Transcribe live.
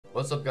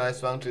What's up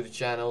guys, welcome to the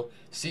channel.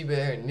 CB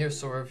here, new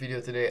Sorare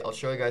video today. I'll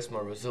show you guys my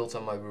results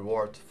and my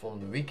reward from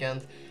the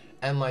weekend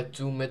and my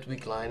 2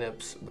 midweek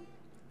lineups.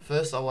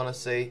 First I want to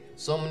say,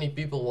 so many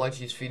people watch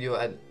this video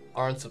and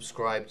aren't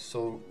subscribed,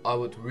 so I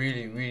would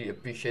really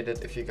appreciate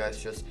it if you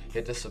guys just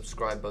hit the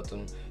subscribe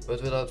button.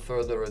 But without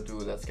further ado,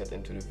 let's get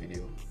into the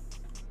video.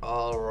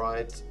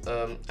 Alright,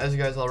 as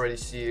you guys already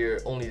see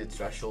here, only the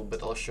threshold,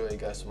 but I'll show you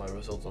guys my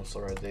results on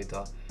Sorare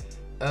data.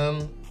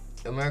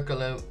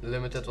 America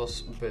Limited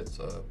was with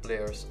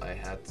players I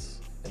had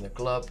in the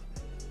club.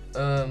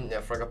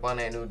 Yeah,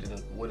 Fragapane I knew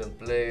wouldn't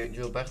play.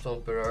 Gilberto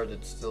and Pereira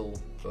did still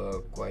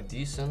quite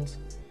decent.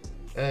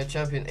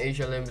 Champion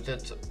Asia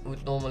Limited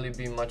would normally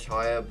be much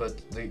higher,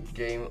 but the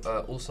game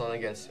Ulsan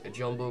against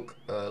Jambuk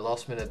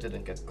last minute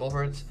didn't get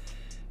covered.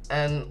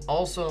 And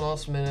also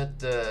last minute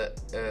the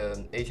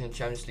Asian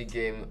Champions League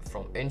game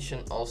from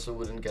Incheon also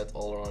wouldn't get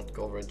all around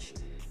coverage.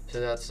 So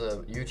that's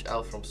a huge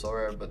L from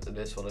Sorare, but it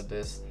is what it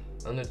is.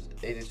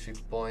 183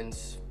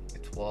 points.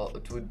 It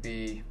would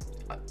be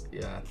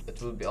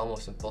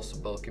almost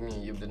impossible. Kim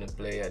Min-Yoop didn't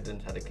play. I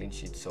didn't have a clean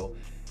sheet, so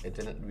it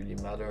didn't really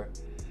matter.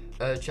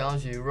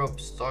 Challenge Europe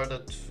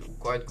started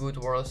quite good.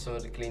 Warrison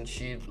with a clean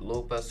sheet.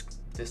 Lopez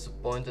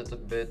disappointed a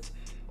bit,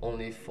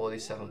 only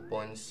 47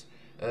 points.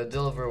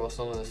 Dilliver was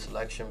not in the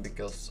selection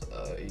because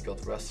he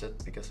got rested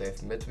because they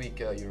have midweek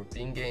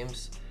European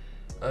games.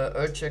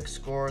 Urchek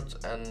scored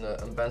and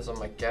Benza,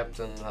 my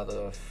captain, had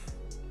a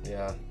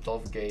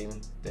tough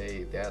game.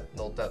 They had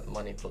not that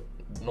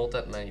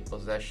many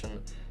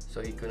possession,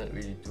 so he couldn't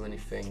really do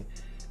anything.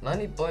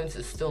 90 points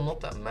is still not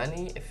that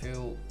many if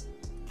you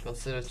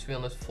consider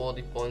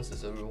 340 points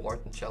as a reward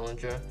and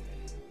challenger,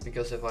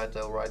 because if I had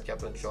the right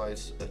captain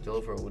choice,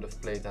 Dilver would have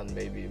played and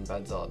maybe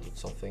Benza did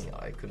something,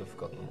 I could have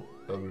gotten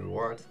a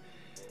reward.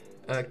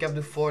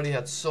 Captain 40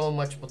 had so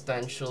much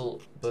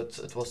potential, but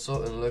it was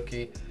so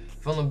unlucky.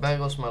 Van den Berg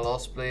was my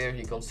last player.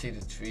 He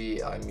conceded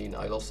 3. I mean,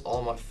 I lost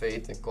all my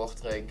faith in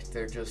Kortrijk.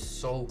 They're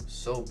just so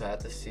bad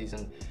this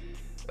season.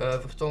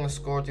 Vertongen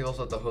scored. He was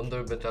at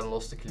 100 but then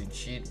lost a clean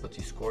sheet, but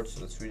he scored,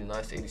 so that's really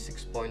nice.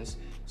 86 points.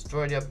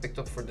 Strodia picked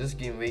up for this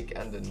game week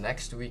and the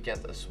next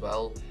weekend as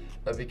well,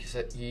 because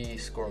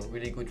he's scoring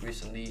really good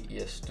recently. He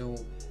has 2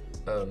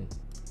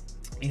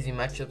 easy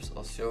matchups.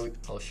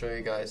 I'll show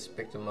you guys.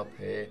 Picked him up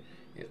here.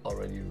 He's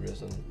already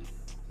risen.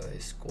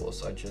 His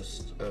scores are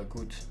just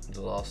good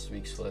the last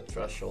weeks for the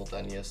threshold,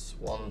 and he has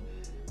one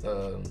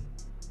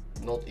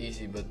not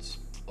easy but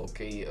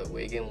okay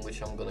away game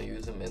which I'm gonna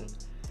use him in.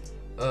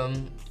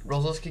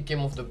 Brozowski came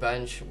off the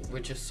bench,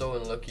 which is so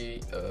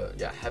unlucky.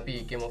 Yeah, happy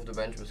he came off the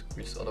bench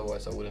because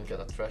otherwise I wouldn't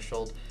get a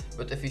threshold,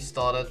 but if he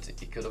started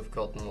he could have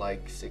gotten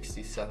like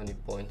 60-70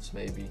 points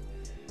maybe,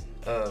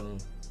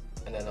 and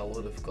then I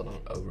would have gotten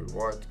a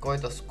reward.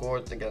 Koita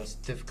scored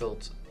against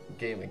difficult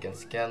game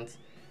against Kent.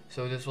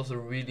 So this was a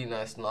really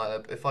nice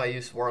lineup. If I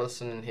used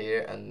Warlison in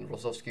here and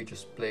Rozovsky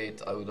just played,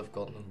 I would have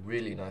gotten a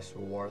really nice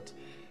reward.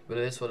 But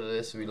it is what it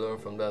is, we learn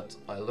from that.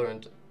 I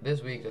learned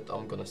this week that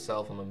I'm gonna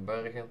sell Van den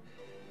Bergen.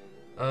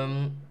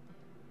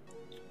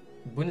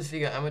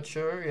 Bundesliga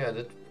Amateur, yeah,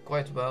 did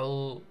quite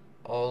well,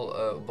 all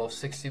above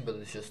 60, but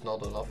it's just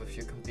not enough if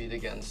you compete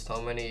against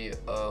how many,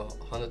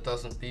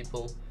 100,000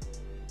 people.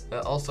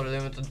 Also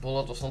Limited,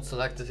 Bollat was not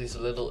selected, he's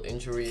a little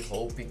injury,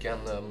 hope he can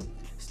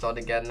start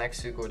again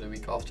next week or the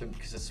week after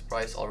because his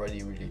price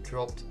already really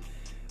dropped.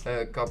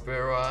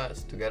 Cabrera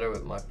is together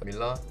with my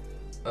Mila,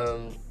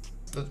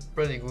 that's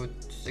pretty good,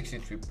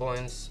 63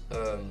 points.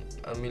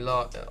 And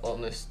Mila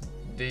on his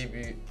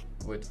debut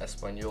with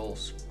Espanyol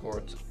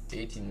scored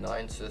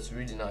 89, so that's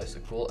really nice, a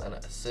goal and an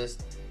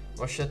assist.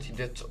 Marchetti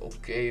did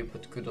okay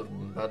but could have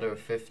been better,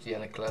 50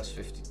 and a class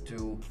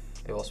 52.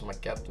 He was my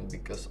captain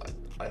because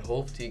I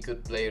hoped he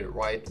could play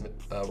right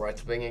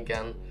wing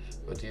again,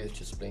 but he is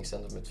just playing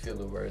center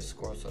midfielder where his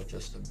scores are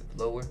just a bit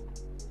lower.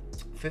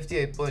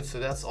 58 points, so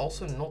that's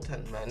also not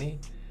that many.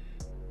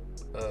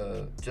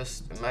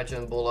 Just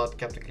imagine Bollat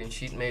kept a clean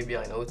sheet maybe.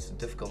 I know it's a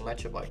difficult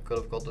matchup, I could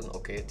have gotten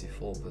okay at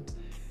default, but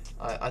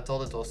I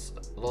thought it was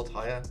a lot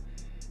higher.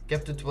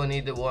 Captain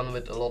 20, the one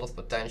with a lot of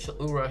potential.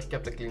 Urach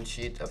kept a clean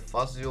sheet.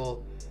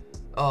 Fazio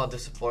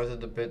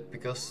disappointed a bit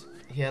because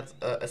he had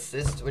an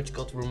assist which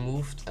got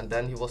removed, and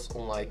then he was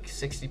on like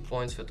 60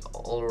 points with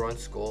all around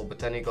score, but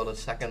then he got a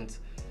second,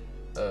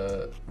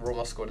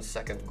 Roma scored a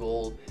second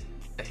goal,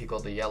 he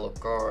got a yellow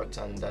card,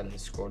 and then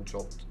his score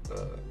dropped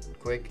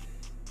quick.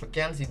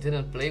 Mackenzie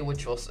didn't play,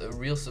 which was a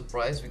real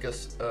surprise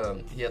because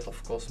he had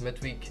of course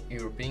midweek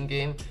European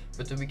game,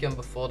 but the weekend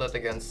before that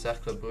against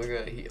Cercle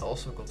Brugge he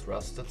also got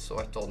rested, so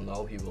I thought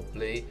now he will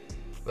play,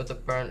 but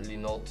apparently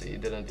not, he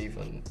didn't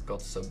even got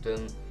subbed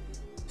in.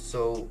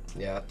 So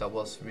yeah, that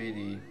was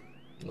really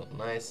not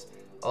nice.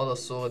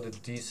 Aldasora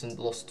did decent,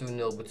 lost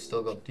 2-0 but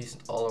still got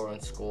decent all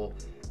around score,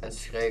 and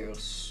Schrijvers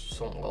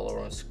some all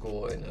around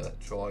score in a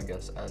draw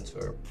against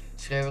Antwerp.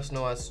 Schrijvers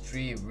now has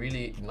 3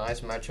 really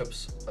nice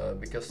matchups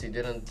because he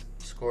didn't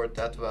score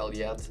that well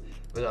yet,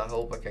 but I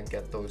hope I can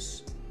get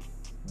those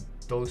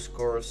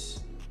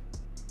scores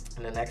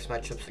in the next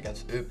matchups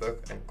against Eupen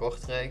and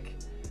Kortrijk.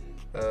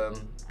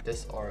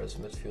 This RS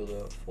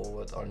midfielder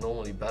forward are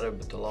normally better,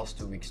 but the last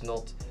 2 weeks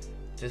not.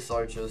 These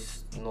are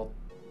just not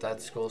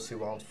that scores you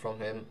want from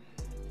him.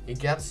 He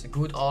gets a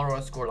good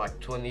all-around score like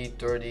 20,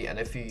 30, and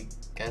if he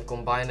can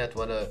combine that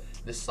with a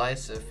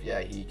decisive, yeah,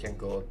 he can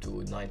go up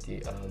to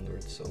 90,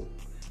 100. So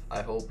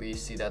I hope we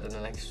see that in the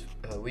next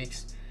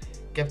weeks.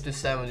 Cap to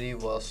 70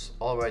 was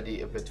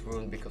already a bit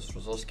ruined because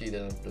Rozovsky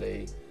didn't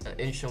play and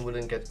Incheon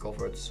wouldn't get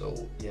covered.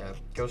 So yeah,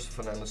 Jose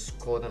Fernandez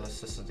scored and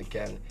assisted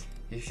again.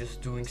 He's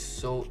just doing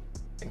so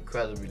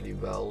incredibly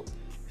well.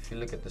 If you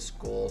look at the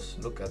scores,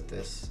 look at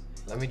this.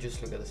 Let me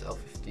just look at this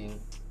L15.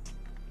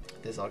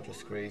 These are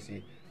just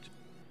crazy.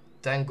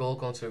 10 goal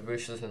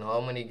contributions in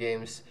how many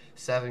games?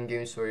 7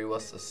 games where he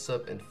was a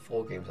sub in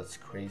 4 games. That's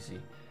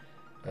crazy.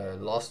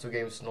 Last 2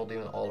 games not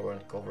even all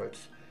around coverage.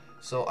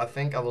 So I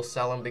think I will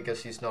sell him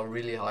because he's now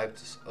really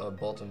hyped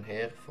bottom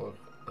here for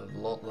a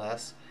lot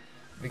less.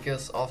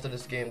 Because after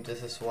this game,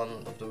 this is one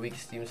of the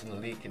weakest teams in the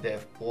league. They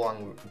have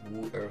Pohang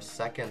who are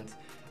second.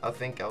 I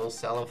think I will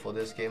sell him for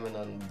this game and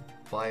then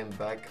buy him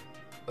back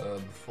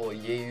before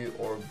Yeyu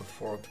or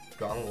before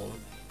Gangwon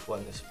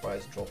when his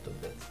price dropped a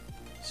bit.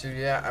 So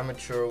yeah,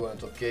 amateur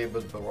went okay,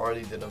 but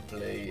Berardi didn't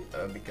play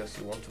because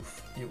you want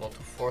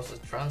to force a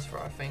transfer,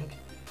 I think.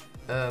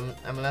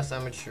 MLS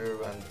amateur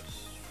went,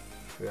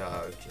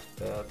 yeah, just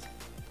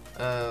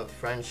bad.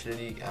 French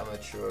league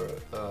amateur,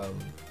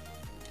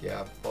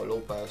 yeah, Paul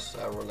Lopez,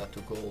 error led to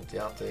goal.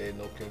 Theate,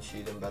 no clean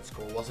sheet and bad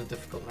score. Was a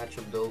difficult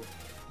matchup though.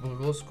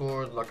 Burgos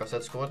scored, like I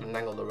said, scored and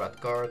angled the red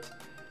card.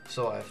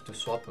 So I have to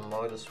swap him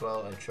out as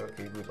well, and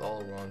Turkey good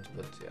all around,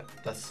 but yeah,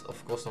 that's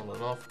of course not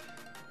enough.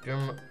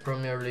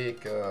 Premier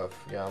League,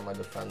 yeah, my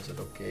defense did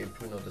okay.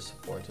 Bruno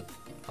disappointed.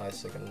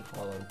 Isaac and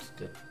Holland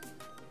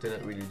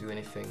didn't really do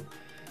anything.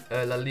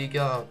 La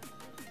Liga,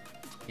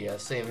 yeah,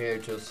 same here,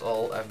 just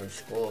all average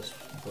scores,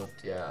 but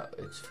yeah,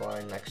 it's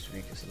fine. Next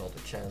week is another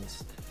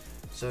chance.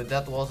 So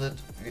that was it.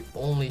 We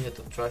only hit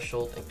the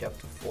threshold and kept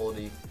to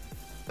 40,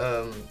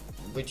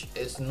 which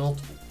is not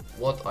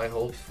what I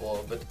hoped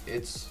for, but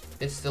it's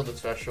still the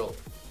threshold.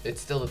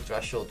 It's still the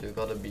threshold. You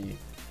gotta be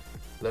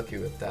lucky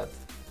with that.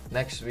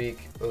 Next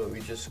week we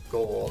just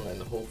go on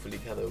and hopefully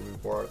get a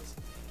reward.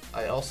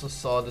 I also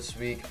saw this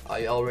week,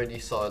 I already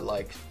saw it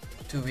like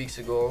 2 weeks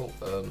ago,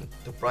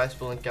 the prize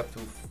pool in cap to,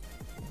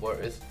 where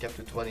is it, cap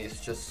to 20 is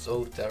just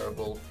so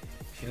terrible.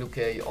 If you look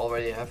here, you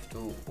already have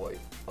to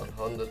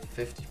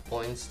 150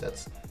 points,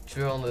 that's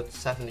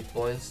 370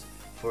 points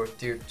for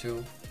tier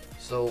 2.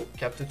 So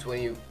cap to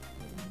 20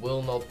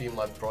 will not be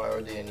my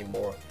priority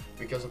anymore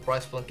because the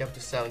prize pool in cap to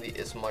 70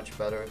 is much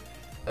better.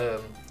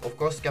 Of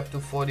course cap to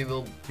 40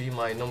 will be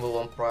my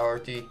 #1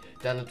 priority,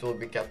 then it will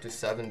be cap to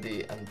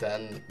 70 and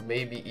then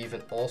maybe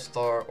even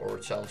All-Star or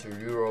Challenger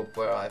Europe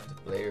where I have the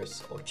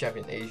players, or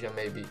Champion Asia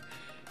maybe,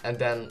 and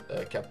then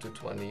cap to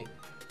 20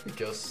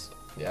 because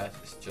yeah,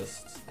 it's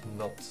just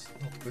not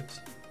good.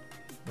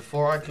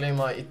 Before I claim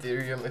my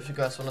Ethereum, if you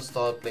guys want to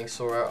start playing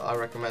Sorare, I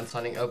recommend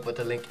signing up with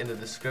the link in the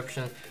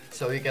description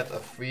so you get a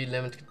free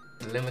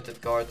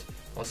limited card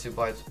once you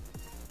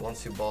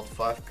bought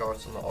 5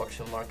 cards on the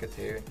auction market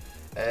here.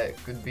 It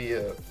could be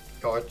a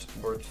card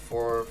worth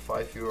 4 or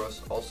 5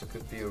 euros, also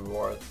could be a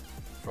reward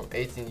from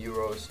 18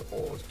 euros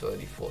or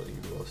 30, 40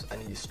 euros,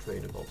 and he's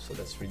tradable, so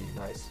that's really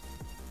nice.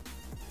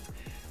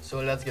 So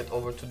let's get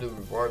over to the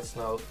rewards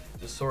now.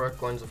 The Sorare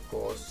coins, of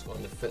course,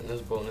 when the fitness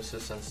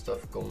bonuses and stuff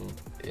come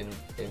in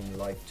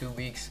like 2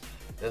 weeks,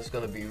 that's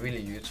gonna be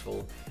really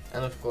useful.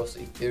 And of course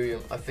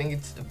Ethereum, I think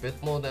it's a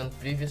bit more than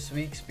previous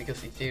weeks because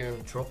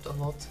Ethereum dropped a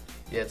lot.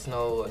 Yeah, it's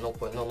now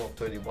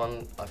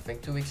 0.0031. I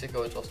think 2 weeks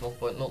ago it was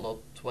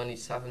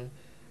 0.0027.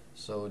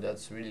 So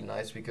that's really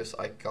nice because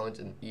I count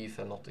in ETH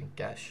and not in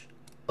cash.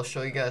 I'll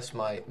show you guys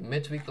my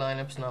midweek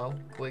lineups now,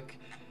 quick.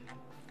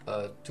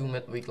 2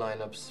 midweek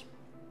lineups.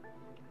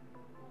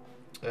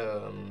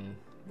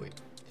 Wait.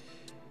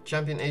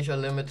 Champion Asia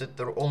Limited,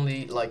 they're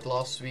only like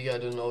last week. I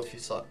don't know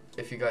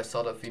if you guys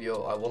saw that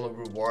video. I won a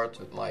reward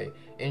with my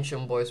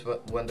Incheon boys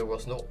when there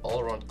was no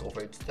all-around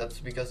coverage. That's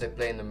because they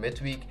play in the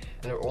midweek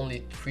and there are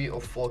only 3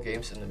 or 4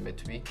 games in the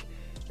midweek.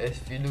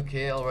 If you look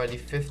here already,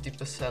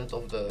 50%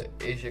 of the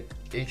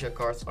Asia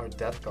cards are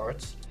dead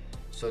cards,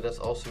 so that's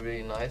also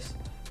really nice.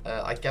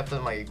 I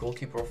captained my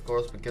goalkeeper, of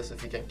course, because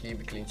if you can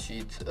keep a clean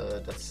sheet,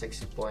 that's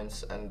 60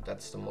 points and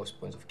that's the most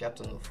points of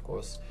captain, of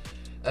course.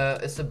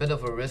 It's a bit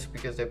of a risk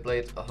because they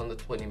played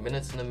 120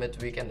 minutes in the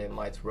midweek and they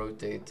might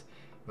rotate,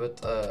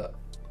 but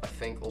I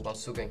think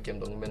Olban-Suk and Kim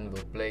Dong-min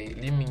will play.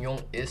 Lee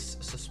Min-young is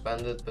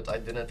suspended, but I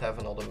didn't have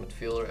another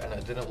midfielder and I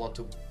didn't want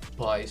to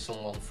buy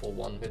someone for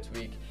one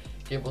midweek.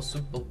 Kim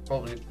Bol-suk will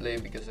probably play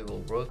because it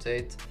will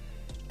rotate,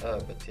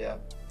 but yeah.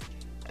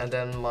 And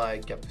then my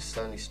cap to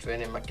 70 is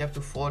training, my cap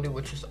to 40,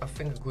 which is I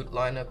think a good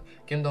lineup.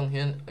 Kim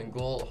Dong-hyun in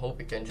goal, hope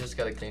he can just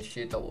get a clean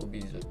sheet, that will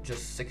be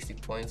just 60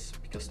 points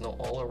because no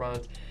all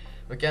around.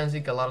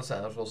 Mackenzie,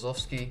 Galarza and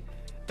Rozovsky.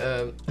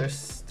 They're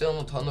still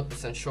not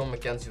 100% sure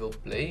Mackenzie will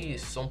play.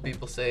 Some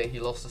people say he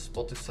lost his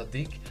spot to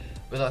Sadiq,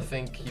 but I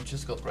think he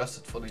just got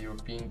rested for the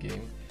European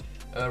game.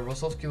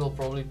 Rosowski will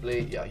probably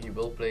play, yeah, he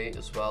will play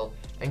as well.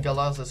 And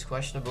Galaz is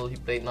questionable, he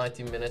played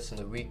 90 minutes in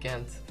the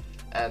weekend.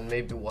 And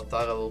maybe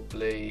Ouattara will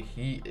play.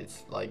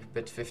 It's like a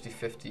bit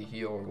 50-50,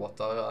 he or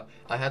Ouattara.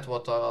 I had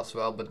Ouattara as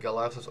well, but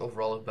Galaz is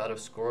overall a better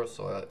scorer,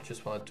 so I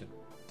just wanted to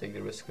take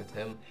the risk with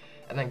him.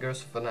 And then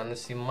Gerson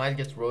Fernandez, he might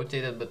get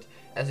rotated, but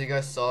as you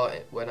guys saw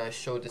when I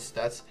showed his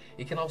stats,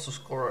 he can also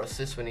score or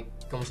assist when he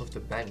comes off the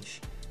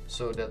bench.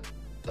 So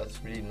that's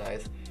really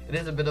nice. It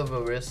is a bit of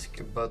a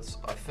risk, but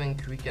I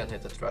think we can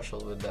hit the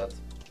threshold with that.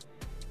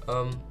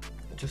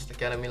 Just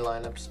academy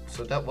lineups.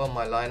 So that were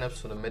my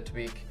lineups for the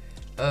midweek.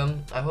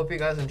 I hope you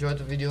guys enjoyed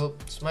the video.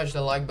 Smash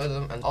the like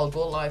button, and I'll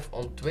go live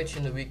on Twitch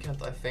in the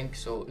weekend, I think,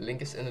 so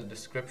link is in the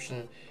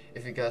description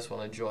if you guys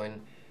want to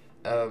join.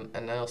 And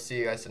then I'll see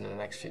you guys in the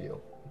next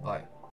video. Bye.